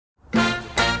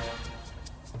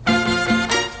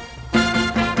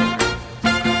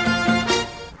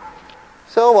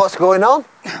So, what's going on?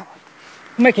 I'm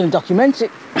making a documentary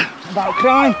about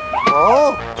crime.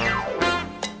 Oh.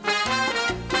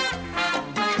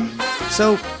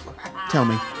 So, tell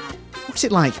me, what's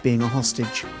it like being a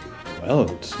hostage?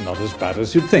 Well, it's not as bad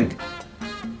as you'd think.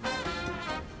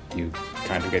 You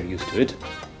kind of get used to it.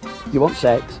 You want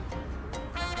sex?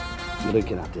 You're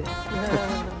looking at it.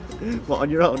 What, on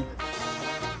your own?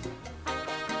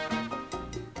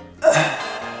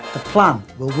 The plan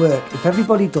will work if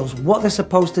everybody does what they're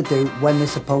supposed to do when they're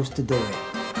supposed to do it.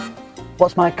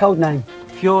 What's my code name?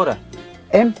 Fiora.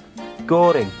 Him?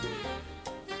 Goring.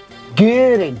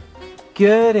 Goering.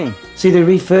 Goring. See, they're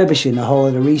refurbishing the whole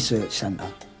of the research centre,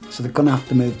 so they're going to have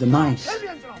to move the mice.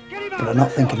 But they're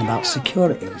not thinking about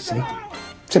security, you see.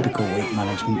 Typical weak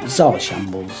management, it's all a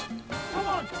shambles.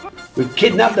 We've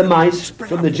kidnapped the mice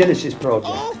from the Genesis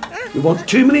project. We want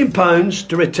 £2 million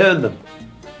to return them.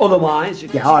 Otherwise...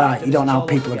 Yeah, all right, you don't know how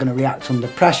people are going to react under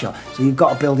pressure, so you've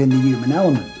got to build in the human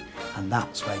element. And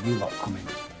that's where you lot come in.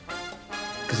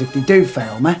 Because if they do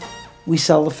fail me, we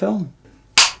sell the film.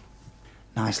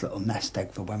 Nice little nest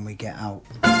egg for when we get out.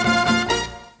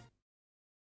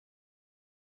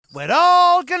 We're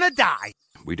all gonna die.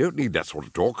 We don't need that sort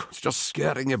of talk. It's just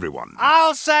scaring everyone.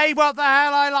 I'll say what the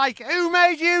hell I like. Who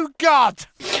made you God?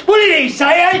 What did he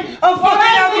say, eh? I'm fucking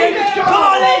have you! Come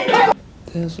on, then!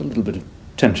 There's a little bit of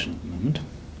tension at the moment.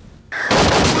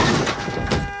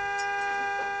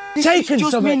 Take him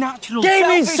Just something. me natural. Get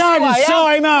him inside and saw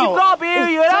him out. You've got to be who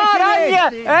you are,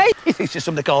 haven't you? Eh? He thinks you're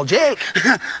somebody called Jake.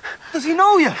 Does he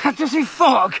know you? Does he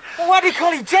fuck? Well, why do you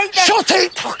call him Jake then? Shut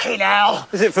it! Fucking hell!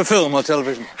 Is it for film or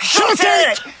television? Shut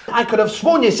it! I could have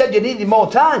sworn you said you needed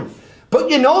more time. But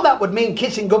you know that would mean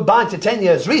kissing goodbye to 10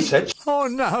 years research. Oh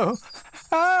no!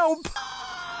 Help!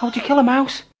 How'd you kill a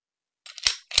mouse?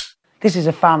 This is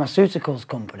a pharmaceuticals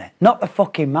company, not the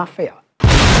fucking mafia.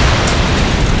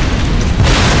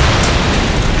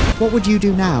 What would you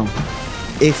do now,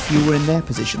 if you were in their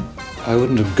position? I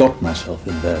wouldn't have got myself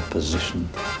in their position.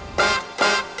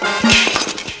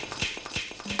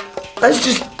 Let's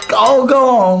just all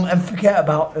go home and forget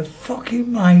about the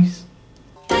fucking mice.